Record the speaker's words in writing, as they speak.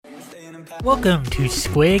Welcome to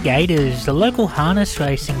Square Gators, the local harness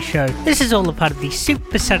racing show. This is all a part of the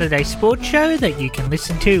Super Saturday Sports Show that you can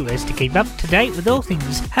listen to as to keep up to date with all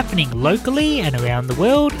things happening locally and around the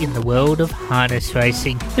world in the world of harness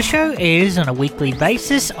racing. The show airs on a weekly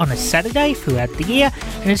basis on a Saturday throughout the year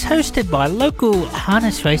and is hosted by local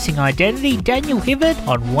harness racing identity Daniel Hibbert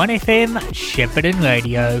on 1FM Shepparton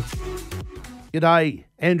Radio. G'day,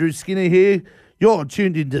 Andrew Skinner here. You're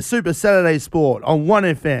tuned into Super Saturday Sport on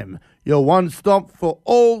 1FM, your one-stop for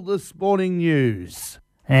all the sporting news.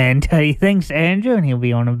 And thanks, Andrew, and he'll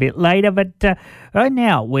be on a bit later. But right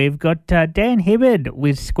now, we've got Dan Hibbert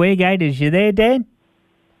with Square Gators. You there, Dan?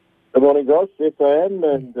 Good morning, Josh. Yes, I am,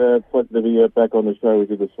 and pleasure to be back on the show with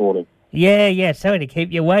you this morning. Yeah, sorry to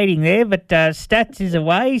keep you waiting there, but Stats is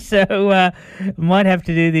away, so might have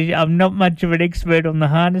to do this. I'm not much of an expert on the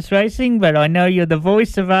harness racing, but I know you're the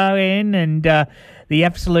voice of RN and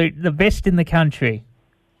the best in the country.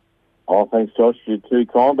 Oh, thanks, Josh. You're too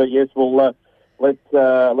kind, but yes, we'll let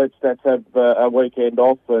Stats have a weekend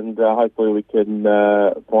off, and hopefully we can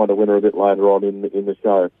find a winner a bit later on in the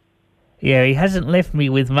show. Yeah, he hasn't left me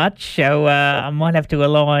with much, so I might have to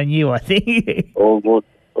rely on you, I think. All good.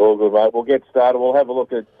 All good, mate. We'll get started. We'll have a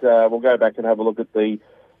look at. We'll go back and have a look at the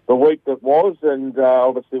week that was, and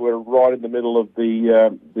obviously we're right in the middle of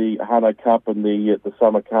the Hunter Cup and the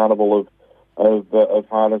summer carnival of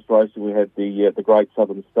harness racing. We had the Great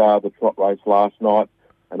Southern Star, the trot race last night,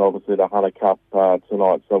 and obviously the Hunter Cup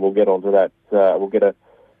tonight. So we'll get onto that. We'll get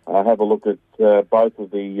have a look at both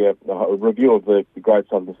of the review of the Great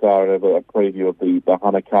Southern Star and have a preview of the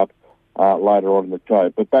Hunter Cup later on in the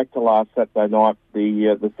show. But back to last Saturday night,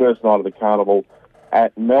 the first night of the carnival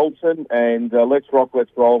at Melton, and Let's Rock,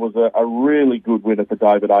 Let's Roll was a really good winner for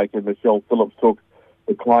David Aiken. Michelle Phillips took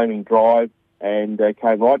the claiming drive and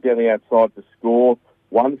came right down the outside to score.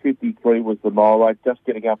 153 was the mile rate, just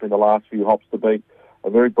getting up in the last few hops to beat a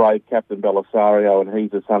very brave Captain Belisario, and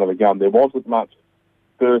he's a son of a gun. There wasn't much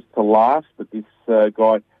first to last, but this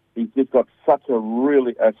guy, he's just got such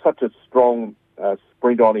a strong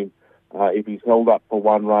sprint on him. If he's held up for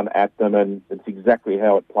one run at them, and it's exactly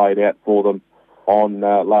how it played out for them on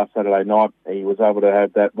last Saturday night. He was able to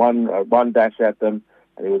have that one dash at them,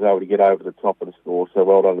 and he was able to get over the top of the score. So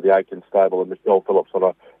well done to the Aiken stable and Michelle Phillips on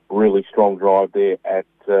a really strong drive there at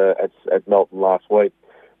Melton last week.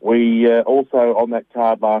 We also on that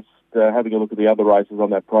card having a look at the other races on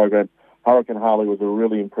that program. Hurricane Harley was a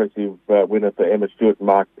really impressive winner for Emma Stewart and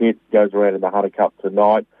Mark Pitt. Goes around in the Hunter Cup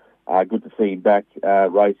tonight. Good to see him back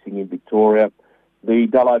racing in Victoria. The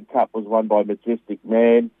Dullard Cup was won by Majestic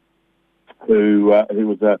Man, who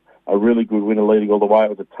was a really good winner leading all the way.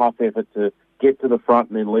 It was a tough effort to get to the front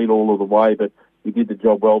and then lead all of the way, but he did the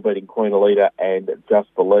job well, beating Queen Alita and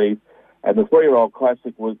Just Believe. And the 3-year-old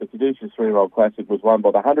classic the Caduceus 3-year-old classic was won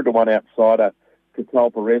by the 100-to-1 outsider,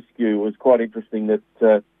 Catalpa Rescue. It was quite interesting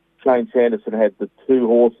that Shane Sanderson had the two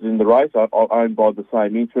horses in the race, owned by the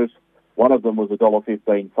same interest. One of them was a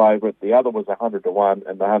 $1.15 favourite. The other was 100-to-1,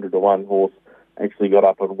 and the 100-to-1 horse actually got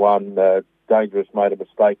up and won. Dangerous made a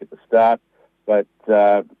mistake at the start, but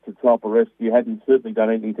Catalpa Rescue hadn't certainly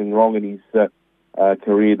done anything wrong in his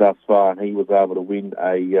career thus far, and he was able to win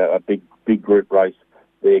a big group race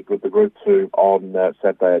there, the Group 2 on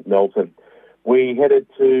Saturday at Melton. We headed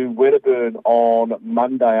to Wedderburn on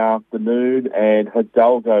Monday afternoon, and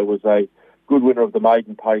Hidalgo was a good winner of the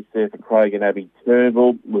maiden pace there for Craig and Abby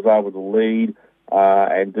Turnbull, was able to lead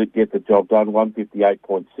and did get the job done.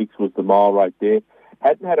 158.6 was the mile rate there.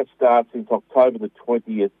 Hadn't had a start since October the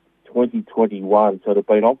 20th, 2021, so it had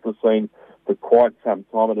been off the scene for quite some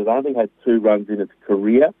time. It had only had 2 runs in its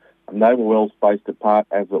career, and they were well spaced apart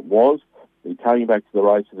as it was. He came back to the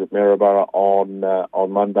races at Maryborough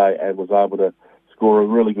on Monday and was able to score a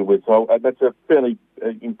really good win. So that's a fairly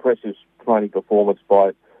impressive training performance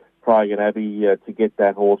by Craig and Abby to get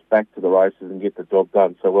that horse back to the races and get the job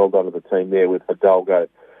done. So well done to the team there with Hidalgo.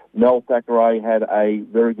 Mel Thackeray had a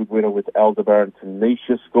very good winner with Aldebaran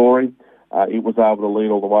Tanisha scoring. It was able to lead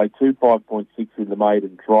all the way to 5.6 in the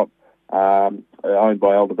maiden trot, owned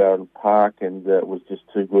by Aldebaran Park, and it was just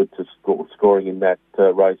too good to scoring in that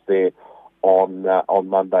race there on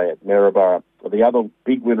Monday at Maryborough. The other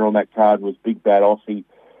big winner on that card was Big Bad Aussie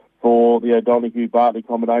for the O'Donoghue-Bartley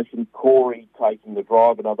combination. Corey taking the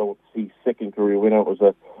drive, his second career winner. It was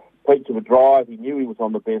a peach of a drive. He knew he was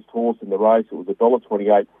on the best horse in the race. It was a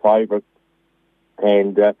 $1.28 favourite,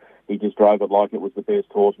 and he just drove it like it was the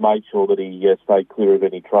best horse, made sure that he stayed clear of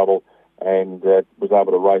any trouble, and was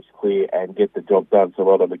able to race clear and get the job done. So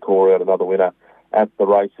well done to Corey, and another winner at the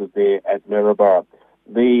races there at Maryborough.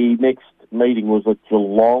 The next meeting was at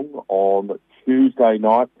Geelong on Tuesday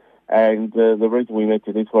night, And the reason we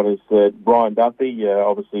mentioned this one is Brian Duffy,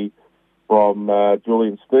 obviously from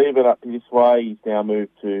Julian Stephen up this way. He's now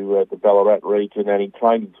moved to the Ballarat region, and he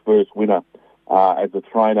trained his first winner as a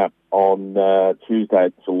trainer on Tuesday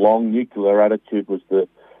at Geelong. Nuclear Attitude was the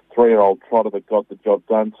 3-year-old trotter that got the job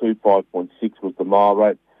done. 2.5.6 was the mile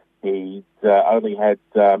rate. He only had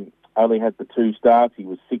the 2 starts. He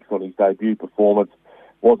was 6th on his debut performance.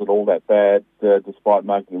 Wasn't all that bad, despite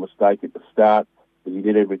making a mistake at the start. But he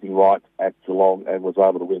did everything right at Geelong and was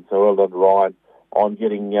able to win. So well done, Ryan, on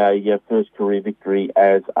getting a first career victory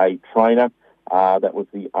as a trainer. That was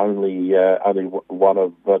the only one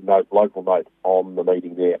of local note on the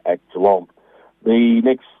meeting there at Geelong. The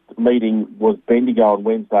next meeting was Bendigo on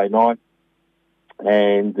Wednesday night,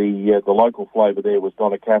 and the local flavour there was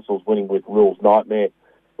Donna Castles winning with Will's Nightmare.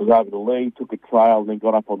 Was able to lead, took a trail, and then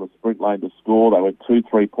got up on the sprint lane to score. They went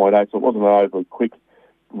 2:3.8, so it wasn't an overly quick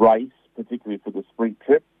race, particularly for the sprint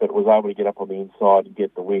trip, but it was able to get up on the inside and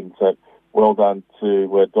get the win. So well done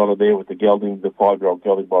to Donna there with the gelding, the 5-year-old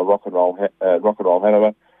gelding by Rock and Roll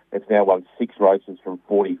Hanover. It's now won 6 races from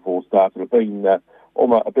 44 starts. It had been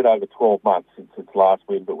almost a bit over 12 months since its last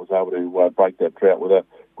win, but was able to break that drought with a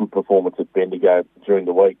good performance at Bendigo during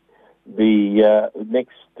the week. The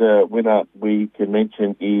next winner we can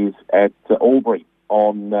mention is at Albury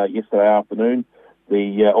on yesterday afternoon.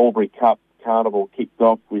 The Albury Cup Carnival kicked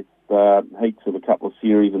off with heats of a couple of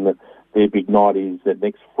series, and their big night is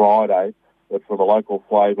next Friday. But from a local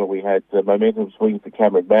flavour, we had Momentum Swing for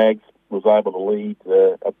Cameron Maggs, was able to win,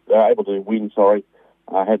 had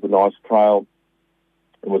the nice trail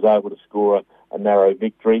and was able to score a narrow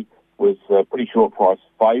victory. Was a pretty short price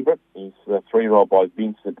favourite. He's a 3-year-old by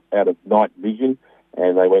Vincent out of Night Vision,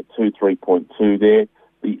 and they went 2:3.2 there.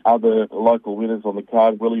 The other local winners on the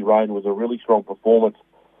card, Willie Rain, was a really strong performance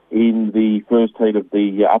in the first heat of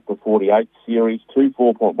the up to 48 series.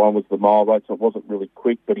 2:4.1 was the mile rate, so it wasn't really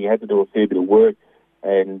quick, but he had to do a fair bit of work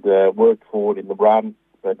and worked forward in the run,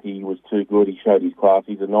 but he was too good. He showed his class.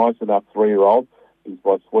 He's a nice enough 3-year-old. He's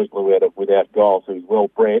by Sweetloo without goal, so he's well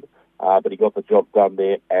bred, but he got the job done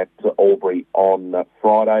there at Albury on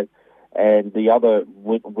Friday. And the other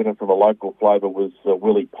winner from a local flavour was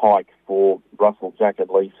Willie Pike for Russell Jack and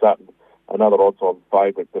Lee Sutton. Another odds-on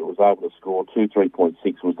favourite, but was able to score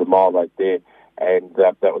 2:3.6 was the mile rate there, and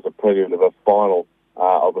that was a prelude of a final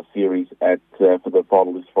of a series for the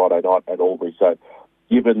final this Friday night at Albury. So,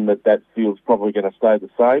 given that field's probably going to stay the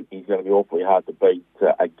same, he's going to be awfully hard to beat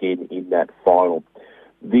again in that final.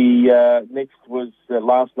 The next was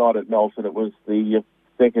last night at Nelson. It was the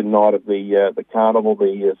second night of the carnival,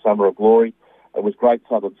 the Summer of Glory. It was Great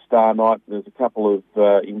Southern Star night. There's a couple of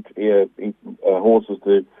horses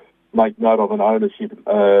to make note of and ownership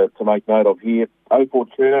to make note of here. O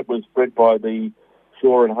Fortuna was bred by the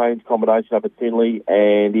Shaw and Haynes combination up at Finley,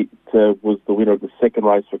 and it was the winner of the second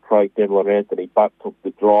race for Craig Devlin and Anthony Butt. Took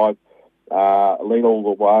the drive, led all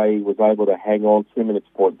the way, was able to hang on.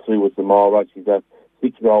 2:02 was the mile race. She's a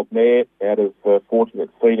 6-year-old mare out of Fortunate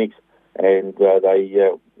Phoenix, and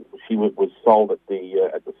she was sold at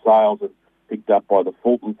the sales and picked up by the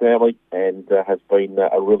Fulton family, and has been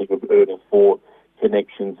a really good earner for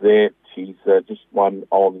Connections there. She's just won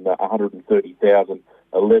on 130,000,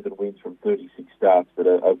 11 wins from 36 starts, but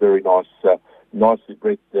a very nicely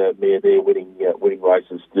bred mare there, winning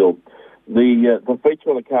races still. The feature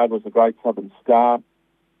on the card was the Great Southern Star.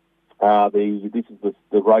 This is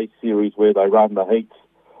the race series where they run the heats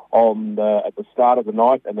at the start of the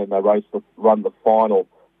night, and then they run the final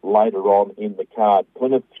later on in the card.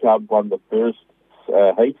 Plymouth Chubb won the first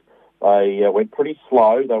heat. They went pretty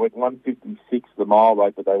slow. They went 1:56 the mile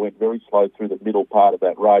rate, but they went very slow through the middle part of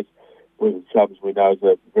that race. Plymouth Chubb, we know, is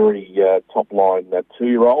a very top-line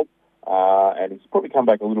 2-year-old, and he's probably come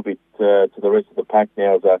back a little bit to the rest of the pack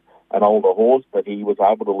now as an older horse, but he was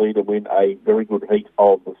able to lead and win a very good heat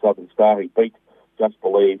of the Southern Star. He beat Just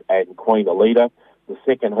Believe and Queen Alida. The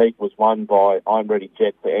second heat was won by I'm Ready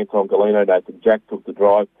Jet for Anton Galeno. Nathan Jack took the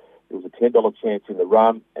drive. It was a $10 chance in the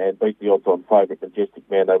run and beat the odds-on favourite Majestic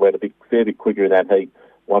Man. They went a fair bit quicker in that heat.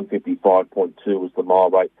 1:55.2 was the mile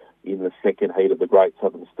rate in the second heat of the Great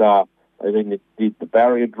Southern Star. They then did the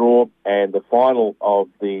barrier draw, and the final of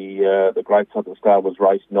the Great Southern Star was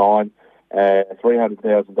race 9.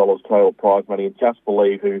 $300,000 total prize money, and Just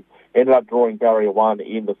Believe, who ended up drawing barrier 1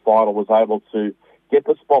 in the final, was able to get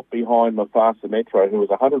the spot behind Mufasa Metro, who was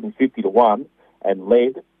 150 to 1 and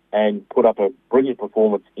led and put up a brilliant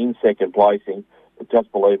performance in second placing. But Just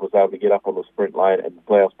Believe was able to get up on the sprint lane and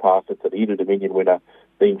blouse past it to the Inter Dominion winner,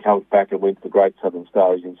 then comes back and wins the Great Southern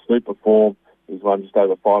Star. He's in super form. He's won just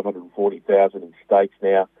over $540,000 in stakes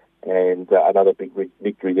now, and another big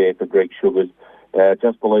victory there for Greg Sugars.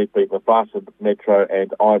 Just Believe beat Mufasa Metro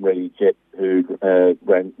and I'm Ready Jet, who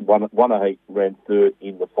won a heat, ran third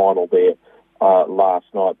in the final there last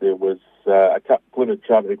night. There was Plymouth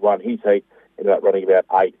Chub who'd won his heat, ended up running about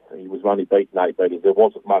 8th. He was only beaten 8 metres. There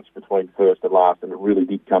wasn't much between first and last, and it really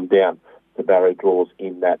did come down to barrier draws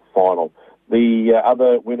in that final. The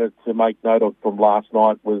other winner to make note of from last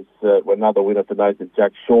night was another winner for Nathan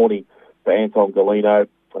Jack, Shawnee for Anton Galino.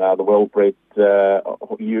 The well-bred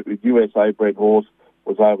USA-bred horse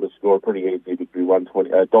was able to score a pretty easy victory,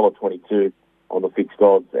 $1.22 on the fixed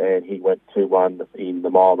odds, and he went 2-1 in the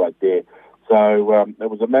mile rate there. So it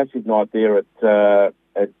was a massive night there at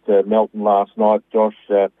Melton last night, Josh.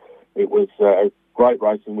 It was great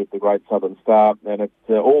racing with the Great Southern Star, and it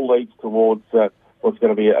all leads towards what's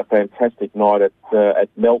going to be a fantastic night at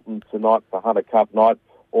Melton tonight for Hunter Cup night.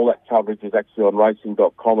 All that coverage is actually on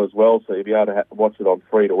racing.com as well, so you'll be able to watch it on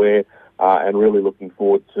free-to-air, and really looking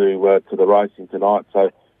forward to the racing tonight.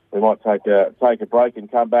 So we might take a break and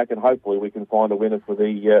come back, and hopefully we can find a winner for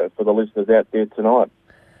the listeners out there tonight.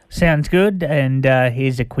 Sounds good, and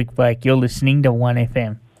here's a quick break. You're listening to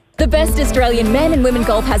 1FM. The best Australian men and women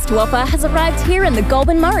golf has to offer has arrived here in the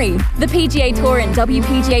Goulburn Murray. The PGA Tour and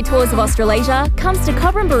WPGA Tours of Australasia comes to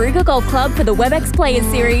Cobram Barooga Golf Club for the WebEx Players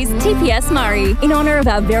Series TPS Murray in honour of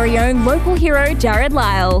our very own local hero Jared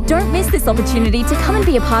Lyle. Don't miss this opportunity to come and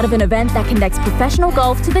be a part of an event that connects professional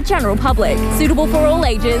golf to the general public. Suitable for all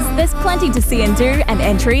ages, there's plenty to see and do, and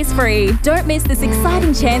entry is free. Don't miss this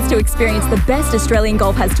exciting chance to experience the best Australian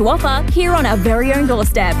golf has to offer here on our very own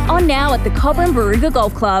doorstep. On now at the Cobram Barooga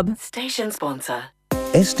Golf Club. Station sponsor.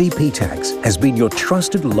 SDP Tax has been your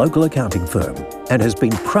trusted local accounting firm and has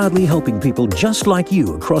been proudly helping people just like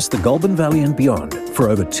you across the Goulburn Valley and beyond for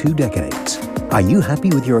over 2 decades. Are you happy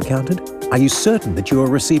with your accountant? Are you certain that you are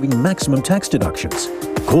receiving maximum tax deductions?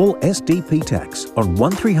 Call SDP Tax on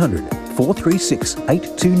 1300 436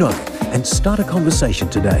 829 and start a conversation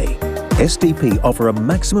today. SDP offer a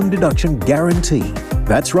maximum deduction guarantee.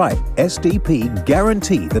 That's right, SDP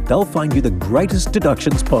guarantee that they'll find you the greatest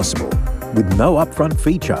deductions possible with no upfront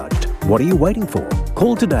fee charged. What are you waiting for?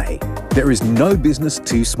 Call today. There is no business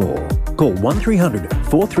too small. Call 1300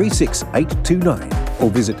 436 829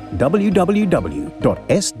 or visit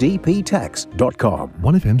www.sdptax.com.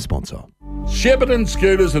 1FM sponsor. Shepparton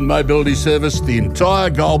Scooters and Mobility service the entire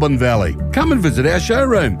Goulburn Valley. Come and visit our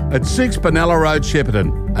showroom at 6 Penella Road,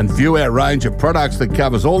 Shepparton, and view our range of products that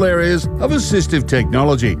covers all areas of assistive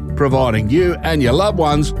technology, providing you and your loved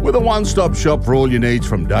ones with a one-stop shop for all your needs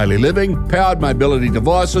from daily living, powered mobility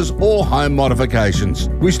devices or home modifications.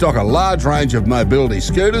 We stock a large range of mobility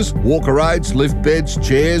scooters, walker aids, lift beds,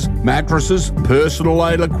 chairs, mattresses, personal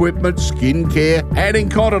aid equipment, skin care and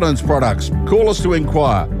incontinence products. Call us to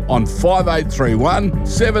inquire on 5831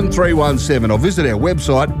 7317 or visit our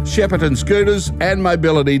website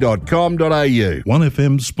sheppartonscootersandmobility.com.au.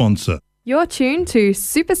 1FM sponsor. You're tuned to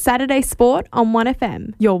Super Saturday Sport on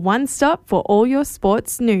 1FM, your one-stop for all your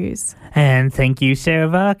sports news. And thank you, Sarah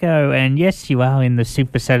Varco. And yes, you are in the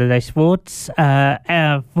Super Saturday Sports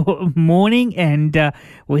morning, and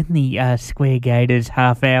with the Square Gators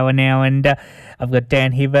half hour now. And I've got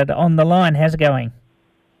Dan Hibbert on the line. How's it going?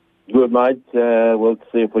 Good, mate. We'll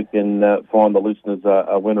see if we can find the listeners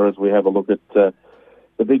a winner as we have a look at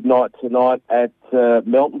the big night tonight at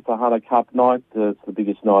Melton for Hunter Cup night. It's the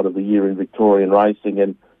biggest night of the year in Victorian racing,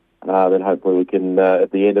 and then hopefully we can,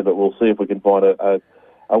 at the end of it, we'll see if we can find a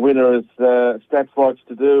winner as Stats likes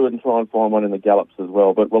to do, and try and find one in the Gallops as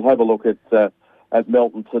well. But we'll have a look at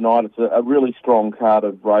Melton tonight. It's a really strong card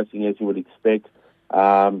of racing, as you would expect.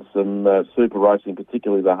 Some super racing,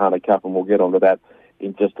 particularly the Hunter Cup, and we'll get onto that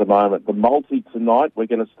in just a moment. The multi tonight, we're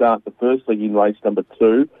going to start the first leg in race number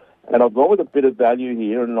 2. And I've gone with a bit of value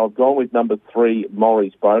here, and I've gone with number 3,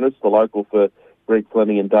 Maury's Bonus, the local for Greg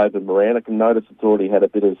Fleming and David Moran. I can notice it's already had a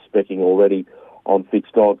bit of specking already on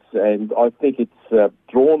fixed odds, and I think it's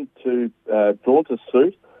drawn to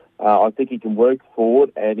suit. I think he can work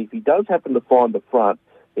forward, and if he does happen to find the front,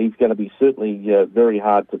 he's going to be certainly very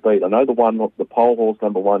hard to beat. I know the pole horse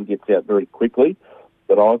number 1 gets out very quickly,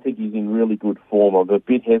 but I think he's in really good form. I'm a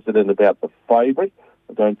bit hesitant about the favourite.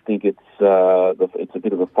 I don't think it's a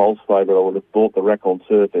bit of a false favourite. I would have thought the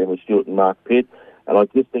Raconteur, Emma Stewart and Mark Pitt. And I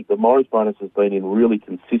just think the Morris Bonus has been in really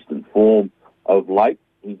consistent form of late.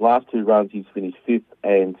 His last 2 runs, he's finished 5th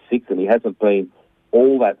and 6th, and he hasn't been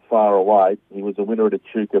all that far away. He was a winner at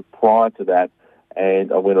Echuca prior to that,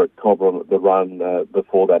 and a winner at Cobram the run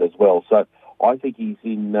before that as well. So I think he's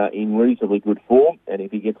in reasonably good form, and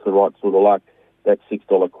if he gets the right sort of luck, that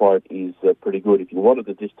 $6 quote is pretty good. If you wanted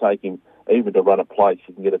to just take him even to run a place,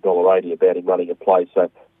 you can get $1.80 about him running a place. So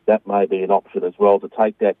that may be an option as well to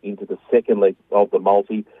take that into the second leg of the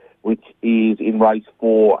multi, which is in race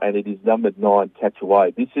 4, and it is numbered 9, Catch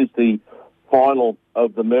Away. This is the final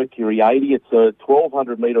of the Mercury 80. It's a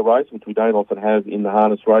 1,200-metre race, which we don't often have in the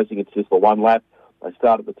harness racing. It's just a one lap. They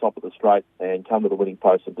start at the top of the straight and come to the winning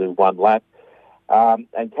post and do one lap.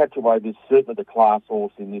 And Catch Away is certainly the class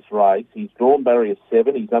horse in this race. He's drawn barrier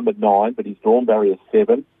 7. He's numbered 9, but he's drawn barrier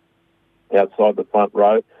 7 outside the front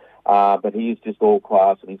row. But he is just all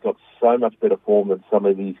class, and he's got so much better form than some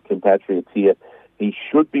of his compatriots here. He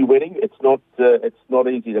should be winning. It's not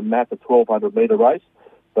easy to map a 1,200-metre race,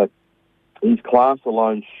 but his class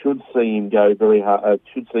alone should see him go very hard.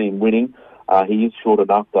 Should see him winning. He is short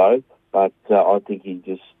enough though, but I think he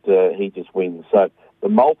just wins. So the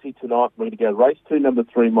multi tonight, we're going to go race 2, number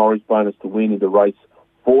 3, Morris Bonus to win, into race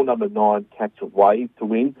 4, number 9, Catch a Wave to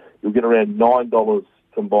win. You'll get around $9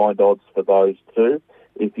 combined odds for those two.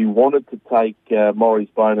 If you wanted to take Morris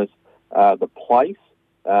Bonus the place,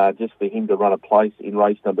 just for him to run a place in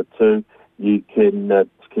race number 2, you can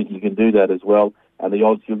do that as well. And the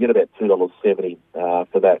odds, you'll get about $2.70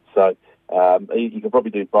 for that. So you can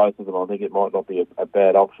probably do both of them. I think it might not be a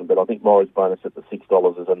bad option, but I think Morris Bonus at the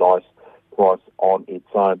 $6 is a nice price on its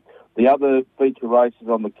own. The other feature races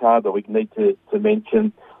on the card that we need to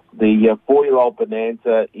mention, the 4-year-old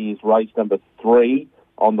Bonanza is race number 3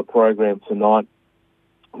 on the program tonight.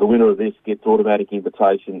 The winner of this gets automatic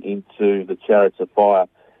invitation into the Chariots of Fire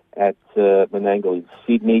at Menangle in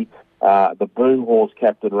Sydney. The Boom Horse,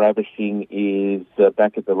 Captain Ravishing, is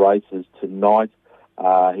back at the races tonight.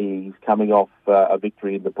 He's coming off a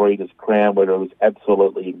victory in the Breeders' Crown, where it was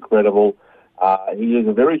absolutely incredible. He is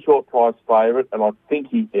a very short price favourite, and I think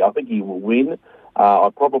he will win. I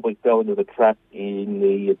probably fell into the trap in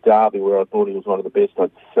the Derby, where I thought he was one of the best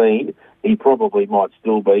I'd seen. He probably might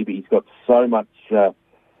still be, but he's got so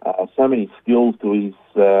many skills to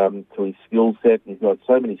his skill set. He's got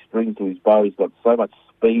so many strings to his bow. He's got so much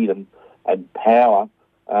speed and power.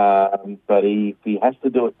 But if he has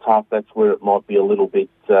to do it tough, that's where it might be a little bit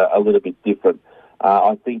different.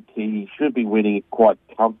 I think he should be winning it quite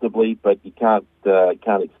comfortably, but you can't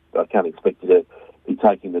expect you to be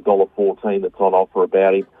taking the $1.14 that's on offer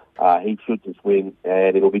about him. He should just win,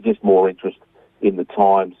 and it'll be just more interest in the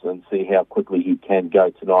times and see how quickly he can go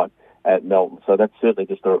tonight at Melton. So that's certainly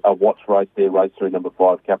just a watch race there, race 3, number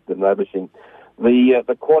 5, Captain Ravishing. The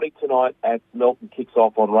quaddie tonight at Melton kicks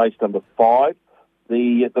off on race number 5.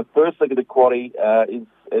 The first leg of the quaddie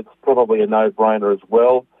it's probably a no-brainer as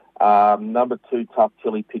well. Number 2, Tough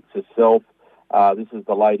Chili picks herself. This is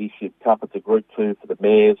the Ladyship Cup. It's a Group 2 for the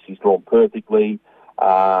mares. She's drawn perfectly.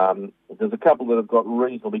 There's a couple that have got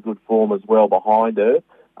reasonably good form as well behind her,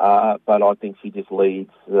 but I think she just leads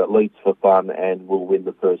for fun and will win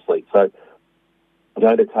the first leg. So I'm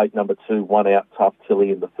going to take number 2, One Out, Tough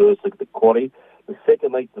Chili, in the first leg of the quaddie. The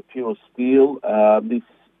second leg, the Pure Steel. This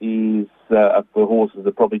is for horses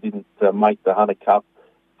that probably didn't make the Hunter Cup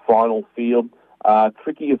final field.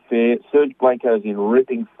 Tricky affair. Serge Blanco's in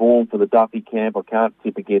ripping form for the Duffy camp. I can't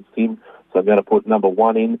tip against him, so I'm going to put number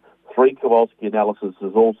 1 in. 3, Kowalski Analysis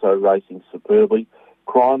is also racing superbly.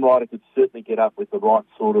 Crime Rider could certainly get up with the right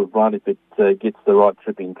sort of run if it gets the right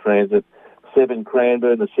trip in transit. 7,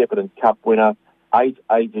 Cranbourne, the Shepparton Cup winner. 8,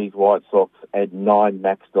 AG's White Sox, and 9,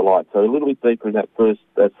 Max Delight. So a little bit deeper in that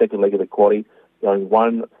second leg of the quaddie, going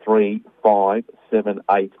 1, 3, 5, 7,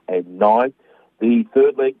 8, and 9. The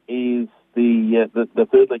third leg is the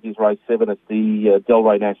third leg is race 7. It's the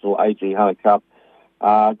Delray National AG Hunter Cup.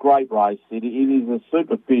 Great race. It is a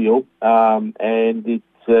super field, and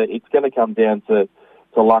it's going to come down to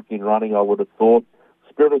luck in running, I would have thought.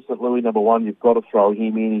 Spirit of St. Louis, number 1, you've got to throw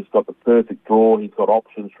him in. He's got the perfect draw. He's got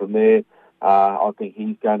options from there. I think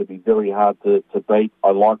he's going to be very hard to beat.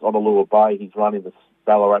 I like Honolulu Bay. He's running the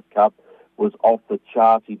Ballarat Cup. Was off the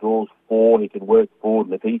charts. He draws 4. He can work forward,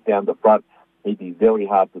 and if he found the front, he'd be very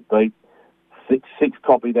hard to beat. 6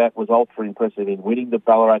 copy that, was ultra impressive in winning the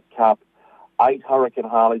Ballarat Cup. 8, Hurricane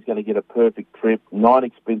Harley's going to get a perfect trip. 9,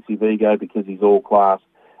 Expensive Ego, because he's all class.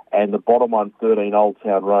 And the bottom one, 13, Old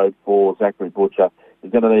Town Road for Zachary Butcher.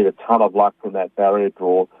 He's going to need a ton of luck from that barrier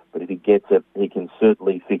draw, but if he gets it, he can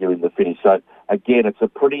certainly figure in the finish. So, again,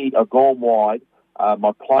 I've gone wide.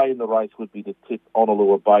 My play in the race would be to tip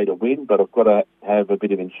Honolulu Bay to win, but I've got to have a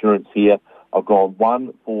bit of insurance here. I've gone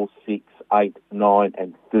 1, 4, 6, 8, 9,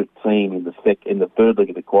 and 13 in the third leg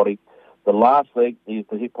of the quaddie. The last leg is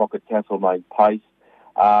the Hip Pocket Castlemaine Pace.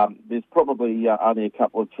 There's probably only a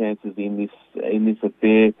couple of chances in this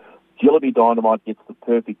affair. Jillaby Dynamite gets the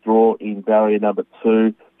perfect draw in barrier number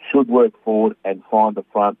 2, should work forward and find the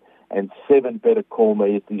front. And 7, Better Call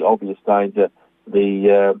Me, is the obvious danger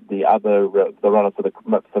the other the runner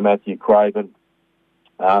for Matthew Craven.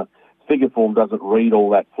 Figure form doesn't read all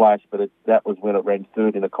that flash, but that was when it ran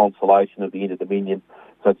third in a consolation of the Inter-Dominion.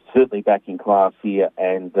 So it's certainly back in class here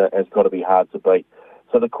and has got to be hard to beat.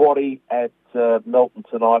 So the quaddie at Melton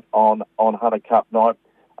tonight on Hunter Cup night.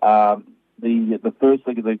 The first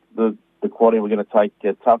leg of the quaddie, we're going to take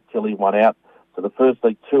Tough Tilly 1 out. So the first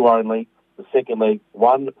leg 2 only. The second leg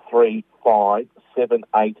 1, 3, 5, 7,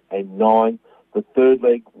 8 and 9. The third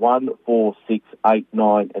leg 1, 4, 6, 8,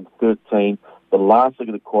 9 and 13. The last leg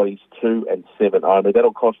of the quaddies 2 and 7 only.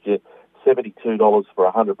 That'll cost you $72 for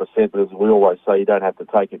 100%, but as we always say, you don't have to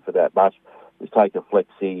take it for that much. Just take a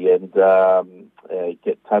flexi and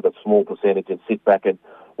take a small percentage and sit back and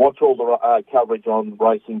watch all the coverage on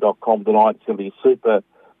racing.com tonight. It's going to be super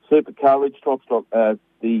coverage.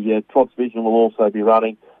 The Trots Vision will also be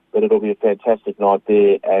running, but it'll be a fantastic night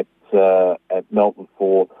there at Melton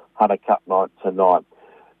for Hunter Cup night tonight.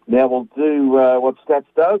 Now we'll do what Stats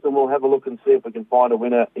does, and we'll have a look and see if we can find a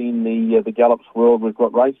winner in the Gallops World. We've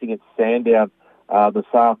got racing at Sandown this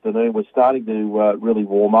afternoon. We're starting to really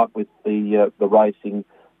warm up with the racing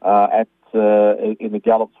in the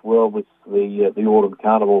Gallops World, with the Autumn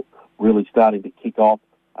Carnival really starting to kick off,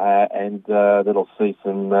 and that'll see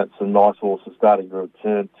some nice horses starting to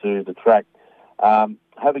return to the track.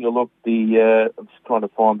 Having a look, I'm just trying to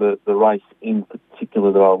find the race in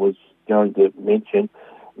particular that I was going to mention.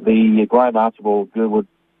 The Graham Archibald Goodwood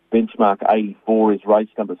Benchmark 84 is race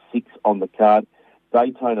number 6 on the card.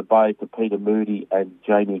 Daytona Bay for Peter Moody and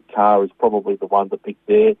Jamie Carr is probably the one to pick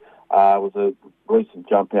there. Was a recent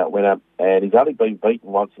jump-out winner, and he's only been beaten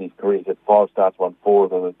once in his career. He's had 5 starts, won 4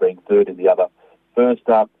 of them, and been third in the other. First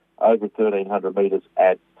up, over 1,300 metres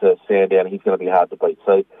at Sandown. He's going to be hard to beat.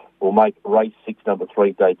 So we'll make race 6, number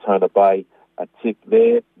 3, Daytona Bay, a tick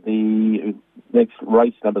there. The next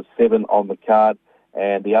race, number 7 on the card,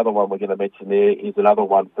 and the other one we're going to mention there is another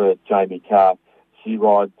one for Jamie Carr. She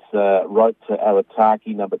rides Rope to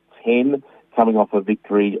Arataki, number 10, coming off a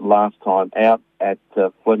victory last time out at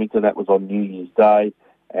Flemington. That was on New Year's Day,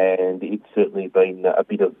 and it's certainly been a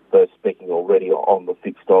bit of specking already on the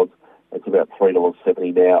fixed odds. It's about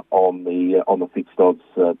 $3.70 now on the fixed odds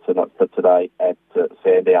for today at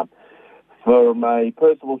Sandown. From a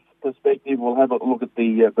personal perspective, we'll have a look at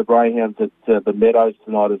the greyhounds at the Meadows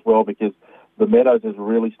tonight as well, because the Meadows is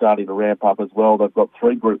really starting to ramp up as well. They've got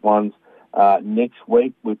 3 Group 1s next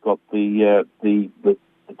week. We've got the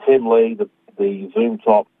Temlee, the Zoom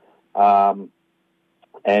Top,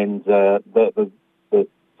 and the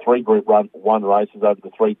 3 Group 1 races over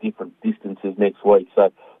the 3 different distances next week.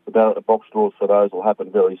 So the box draws for those will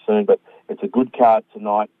happen very soon. But it's a good card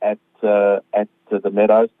tonight at the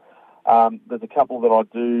Meadows. There's a couple that I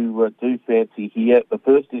do fancy here. The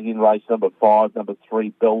first is in race number 5, number 3,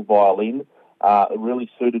 Bell Violin. Really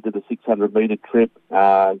suited to the 600-metre trip.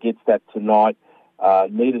 Gets that tonight.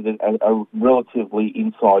 Needed a relatively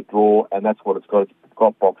inside draw, and that's what it's got. It's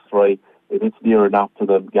got box 3. If it's near enough to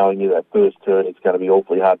them going into that first turn, it's going to be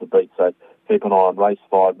awfully hard to beat. So keep an eye on race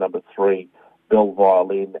 5, number 3, Bell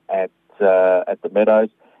Violin at the Meadows.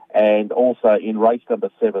 And also in race number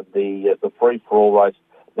 7, the free-for-all race,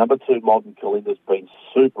 number 2, Modern Kalinda's been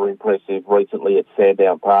super impressive recently at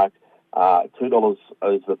Sandown Park. $2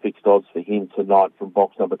 is the fixed odds for him tonight from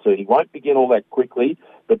box number 2. He won't begin all that quickly,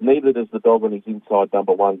 but neither does the dog on his inside,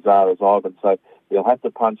 number 1, Zara's Ivan. So he'll have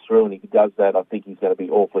to punch through, and if he does that, I think he's going to be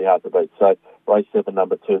awfully hard to beat. So race 7,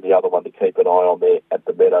 number 2, the other one to keep an eye on there at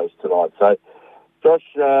the Meadows tonight. So, Josh,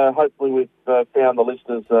 hopefully we've found the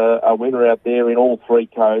listeners a winner out there in all 3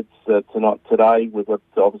 codes today. We've got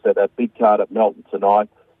obviously that big card at Melton tonight.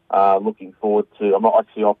 Looking forward to. I'm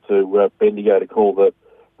actually off to Bendigo to call the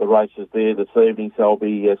races there this evening, so I'll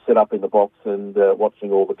be set up in the box and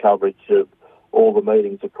watching all the coverage of all the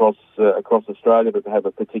meetings across Australia, but to have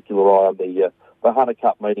a particular eye on the Hunter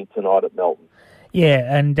Cup meeting tonight at Melton.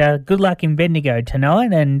 Yeah, and good luck in Bendigo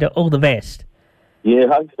tonight, and all the best.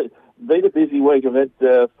 Yeah, it's been a busy week. I've had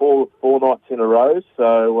 4 nights in a row,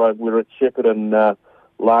 so we were at Shepparton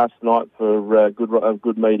last night for a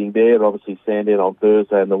good meeting there. Obviously, Sandown on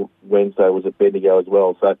Thursday, and the Wednesday was at Bendigo as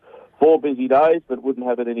well. So 4 busy days, but wouldn't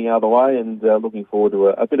have it any other way, and looking forward to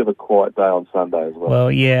a bit of a quiet day on Sunday as well.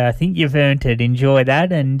 Well, yeah, I think you've earned it. Enjoy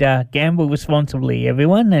that, and gamble responsibly,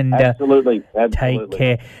 everyone, and absolutely. Take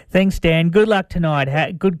care. Thanks, Dan. Good luck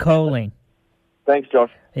tonight. Good calling. Thanks, Josh.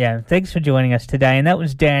 Yeah, thanks for joining us today. And that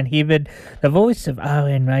was Dan Hibbard, the voice of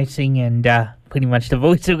RN Racing, and pretty much the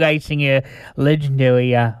voice of racing here,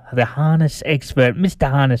 legendary, the harness expert, Mr.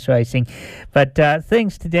 Harness Racing. But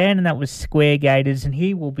thanks to Dan, and that was Square Gators, and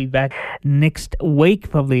he will be back next week,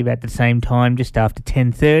 probably about the same time, just after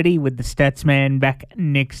 10:30, with the Statsman back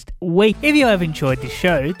next week. If you have enjoyed the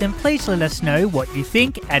show, then please let us know what you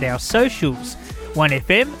think at our socials.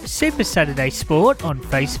 1FM Super Saturday Sport on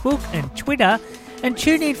Facebook and Twitter, and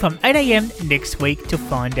tune in from 8 a.m. next week to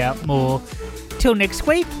find out more. Till next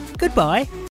week, goodbye.